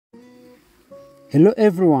Hello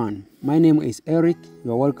everyone, my name is Eric.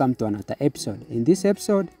 You are welcome to another episode. In this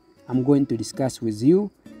episode, I'm going to discuss with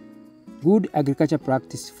you good agriculture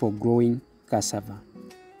practice for growing cassava.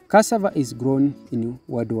 Cassava is grown in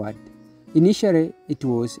worldwide. Initially, it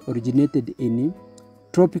was originated in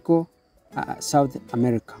tropical South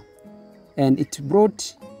America, and it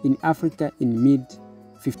brought in Africa in mid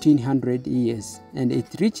 1500 years, and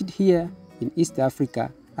it reached here in East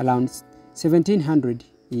Africa around 1700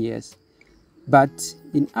 years. But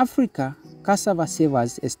in Africa, cassava serves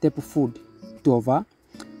as a staple food to over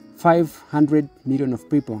 500 million of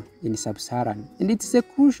people in sub-Saharan, and it's a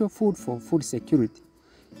crucial food for food security.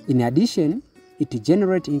 In addition, it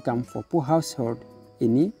generates income for poor households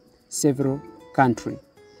in several countries.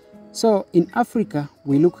 So in Africa,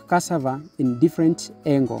 we look cassava in different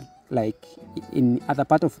angles, like in other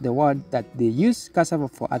parts of the world that they use cassava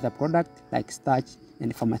for other products like starch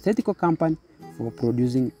and pharmaceutical company for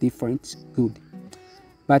producing different goods.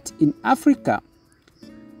 But in Africa,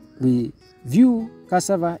 we view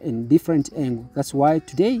cassava in different angles. That's why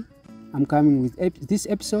today I'm coming with this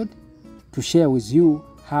episode to share with you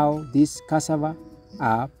how this cassava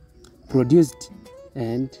are produced,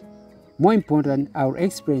 and more important, I'll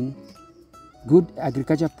explain good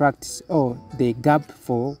agriculture practice or the gap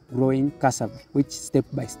for growing cassava, which step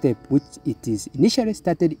by step, which it is initially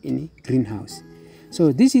started in a greenhouse.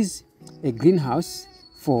 So this is a greenhouse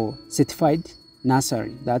for certified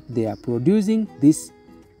nursery that they are producing this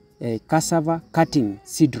cassava cutting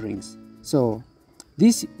seedlings. So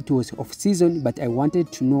this, it was off season, but I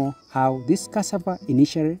wanted to know how this cassava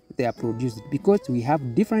initially they are produced, because we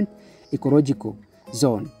have different ecological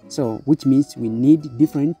zone, so which means we need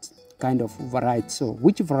different kind of variety. So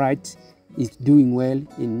which variety is doing well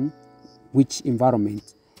in which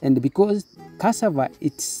environment, and because cassava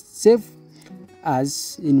it's safe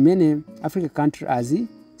as in many African countries as a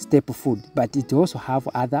staple food, but it also have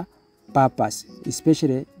other purpose,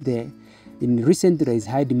 especially in recent there is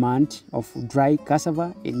high demand of dry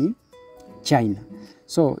cassava in China.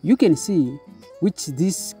 So you can see which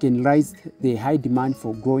this can rise the high demand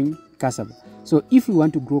for growing cassava. So if you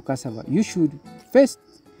want to grow cassava, you should first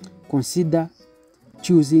consider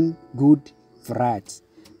choosing good varieties.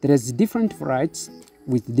 There is different varieties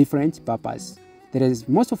with different purpose. There is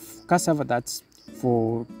most of cassava that's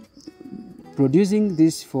for producing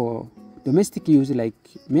this for domestic use, like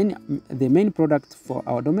the main product for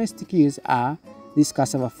our domestic use are this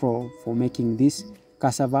cassava for making this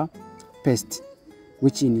cassava paste,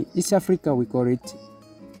 which in East Africa we call it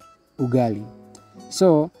ugali.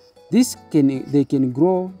 So this they can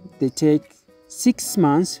grow. They take 6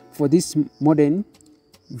 months for this modern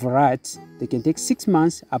variety. They can take 6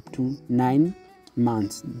 months up to 9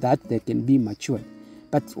 months that they can be matured.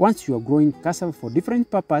 But once you are growing cassava for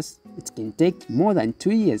different purpose, it can take more than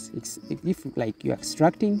 2 years if like you are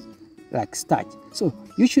extracting like starch. So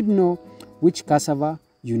you should know which cassava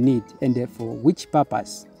you need and for which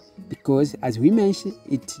purpose, because as we mentioned,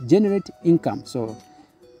 it generates income. So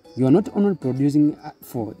you are not only producing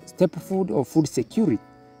for staple food or food security,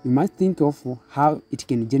 you must think of how it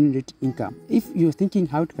can generate income. If you're thinking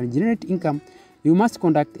how it can generate income, you must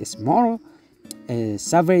conduct a small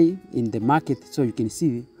survey in the market, so you can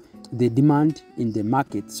see the demand in the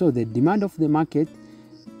market. So the demand of the market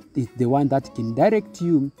is the one that can direct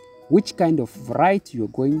you which kind of variety you're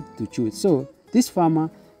going to choose. So this farmer,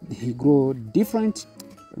 he grow different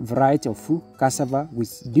variety of cassava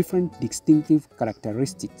with different distinctive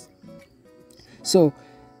characteristics. So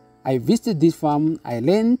I visited this farm. I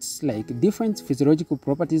learned like different physiological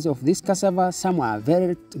properties of this cassava. Some are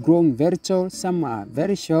growing very tall, some are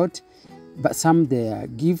very short, but some they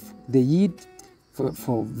give the yield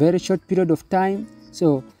for very short period of time.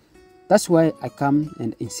 So that's why I come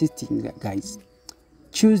and insisting, guys,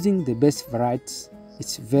 choosing the best varieties,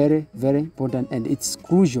 it's very important, and it's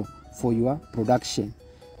crucial for your production.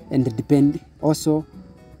 And it depend also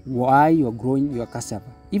why you're growing your cassava.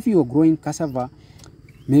 If you're growing cassava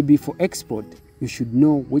maybe for export, you should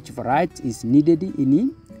know which variety is needed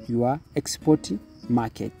in your export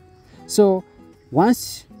market. So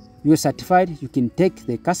once you're certified, you can take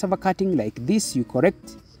the cassava cutting like this. You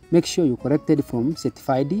correct, make sure you corrected from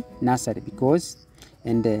certified nursery, because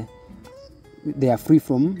they are free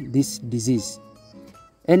from this disease.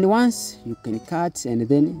 And once you can cut, and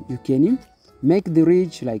then you can make the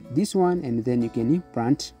ridge like this one, and then you can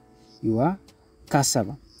plant your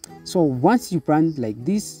cassava. So once you plant like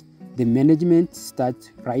this, the management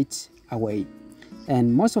starts right away.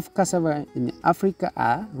 And most of cassava in Africa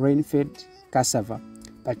are rain-fed cassava.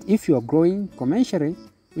 But if you are growing commercially,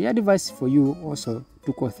 we advise for you also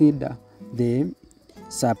to consider the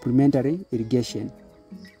supplementary irrigation.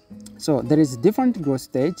 So there is different growth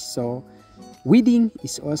stage. So weeding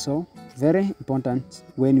is also very important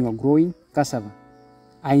when you are growing cassava.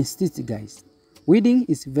 I insist, guys, weeding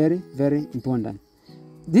is very, very important.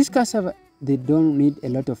 This cassava, they don't need a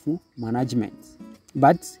lot of management,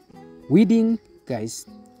 but weeding, guys,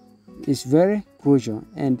 is very crucial,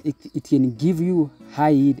 and it can give you high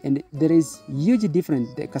yield. And there is huge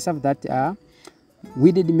difference. The cassava that are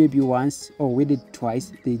weeded maybe once or weeded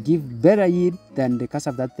twice, they give better yield than the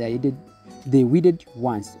cassava that they weeded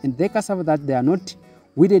once. And the cassava that they are not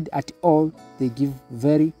weeded at all, they give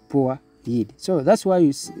very poor yield. So that's why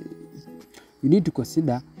you need to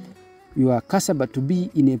consider your cassava to be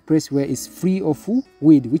in a place where it's free of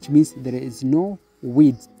weed, which means there is no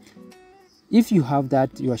weed. If you have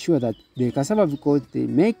that, you are sure that the cassava, because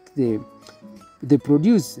they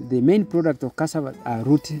produce the main product of cassava are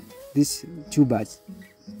root, these tubers.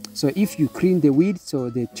 So if you clean the weed, so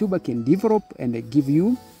the tuber can develop and give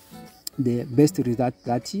you the best result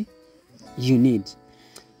that you need.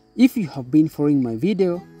 If you have been following my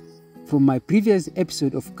video from my previous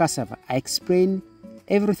episode of cassava, I explained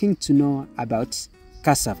everything to know about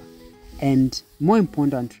cassava, and more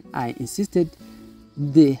important, I insisted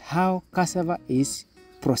how cassava is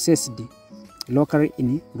processed locally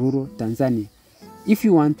in rural Tanzania. If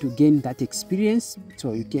you want to gain that experience,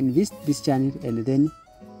 so you can visit this channel and then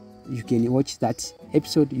you can watch that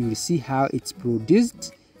episode. You will see how it's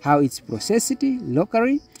produced, how it's processed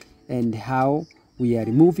locally, and how we are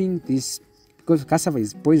removing this, because cassava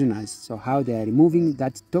is poisonous, so how they are removing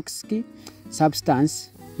that toxic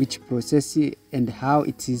substance which process it, and how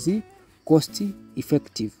it is cost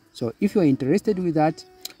effective. So if you are interested with that,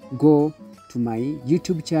 go to my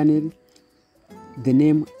YouTube channel, the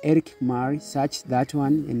name Eric Mari, search that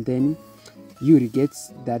one, and then you will get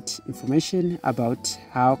that information about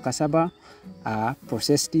how cassava are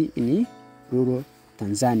processed in rural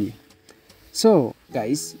Tanzania. So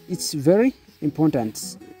guys, it's very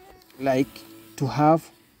important, like,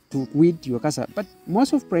 to weed your cassava, but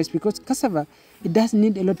most of place, because cassava, it doesn't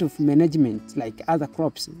need a lot of management like other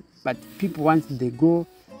crops, but people, once they grow,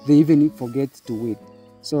 they even forget to weed.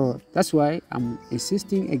 So that's why I'm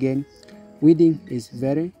insisting again, weeding is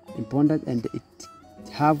very important, and it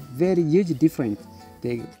have very huge difference.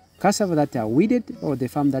 The cassava that are weeded, or the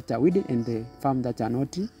farm that are weeded, and the farm that are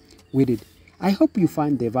not weeded. I hope you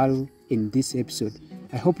find the value in this episode.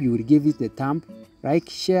 I hope you will give it a thumb, like,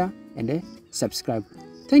 share, and subscribe.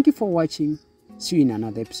 Thank you for watching. See you in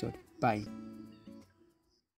another episode. Bye.